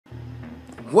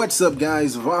What's up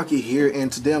guys, Vodka here, and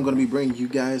today I'm going to be bringing you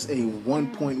guys a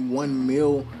 1.1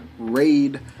 mil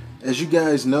raid. As you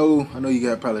guys know, I know you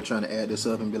guys are probably trying to add this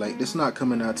up and be like, this not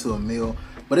coming out to a mil,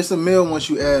 but it's a mil once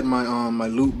you add my my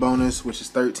loot bonus, which is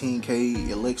 13k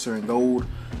elixir and gold.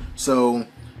 So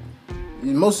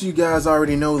most of you guys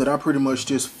already know that I pretty much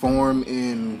just farm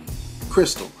in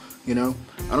crystal, you know.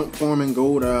 I don't farm in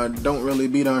gold. I don't really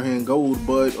be down here in gold,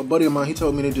 but a buddy of mine, he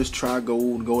told me to just try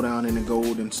gold, go down into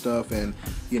gold and stuff, and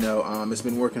you know, it's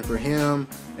been working for him.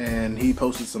 And he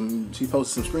posted some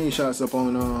screenshots up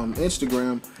on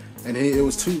Instagram, and it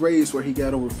was 2 raids where he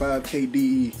got over 5k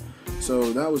DE.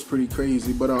 So that was pretty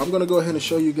crazy. But I'm gonna go ahead and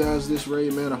show you guys this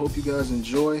raid, man. I hope you guys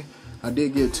enjoy. I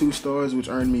did get 2 stars, which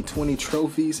earned me 20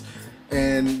 trophies,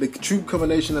 and the troop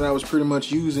combination that I was pretty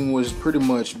much using was pretty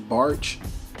much Barch.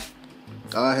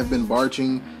 I have been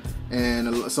barching,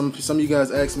 and some of you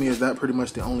guys asked me, is that pretty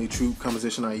much the only troop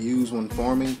composition I use when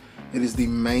farming? It is the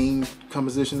main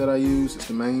composition that I use. It's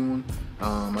the main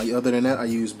one. Other than that, I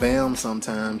use BAM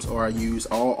sometimes, or I use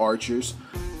all archers.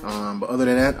 But other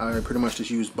than that, I pretty much just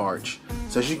use Barch.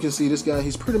 So as you can see, this guy,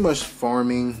 he's pretty much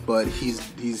farming, but he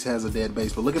has a dead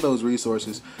base. But look at those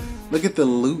resources. Look at the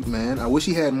loot, man. I wish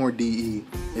he had more DE.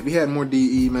 If he had more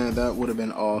DE, man, that would have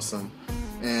been awesome.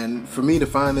 And for me to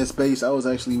find this base, I was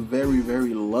actually very,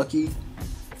 very lucky.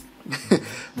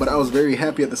 But I was very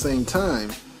happy at the same time.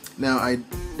 Now,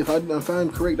 if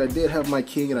I'm correct, I did have my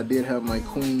king and I did have my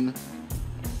queen.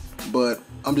 But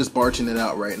I'm just barching it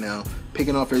out right now,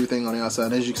 picking off everything on the outside.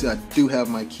 And as you can see, I do have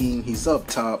my king. He's up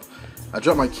top. I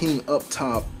dropped my king up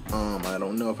top. I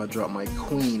don't know if I dropped my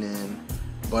queen in.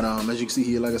 But as you can see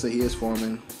here, like I said, he is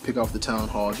farming. Pick off the town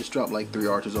hall. Just dropped like 3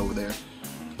 archers over there.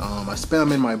 I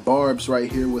spam in my barbs right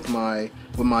here with my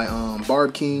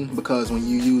barb king, because when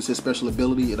you use his special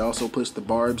ability, it also puts the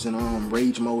barbs in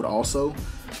rage mode also,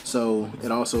 so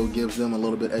it also gives them a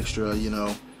little bit extra, you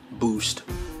know, boost.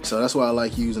 So that's why I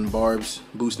like using barbs,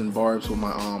 boosting barbs with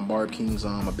my barb king's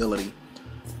ability.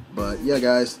 But yeah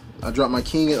guys, I dropped my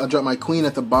queen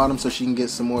at the bottom so she can get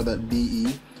some more of that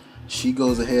DE. She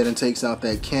goes ahead and takes out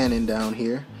that cannon down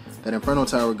here. That Inferno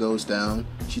Tower goes down.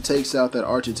 She takes out that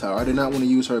Archer Tower. I did not want to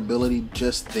use her ability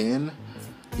just then,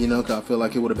 you know, because I feel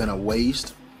like it would have been a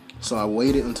waste. So I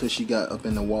waited until she got up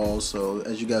in the walls. So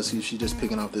as you guys see, she's just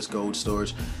picking off this gold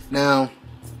storage. Now,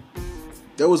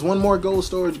 there was one more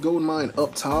gold mine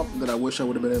up top that I wish I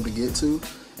would have been able to get to.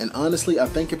 And honestly, I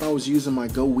think if I was using my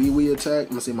Go Wee Wee attack, I'm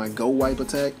going to say my Go Wipe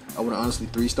attack, I would have honestly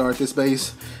 3-starred this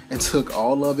base and took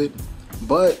all of it.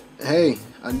 But hey,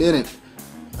 I didn't.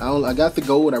 I got the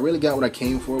gold. I really got what I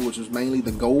came for, which was mainly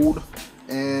the gold.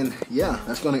 And yeah,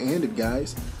 that's going to end it,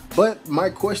 guys. But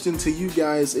my question to you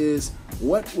guys is,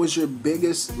 what was your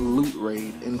biggest loot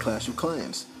raid in Clash of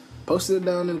Clans? Post it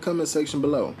down in the comment section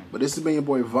below. But this has been your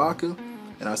boy Vodka,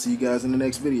 and I'll see you guys in the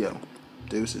next video.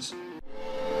 Deuces.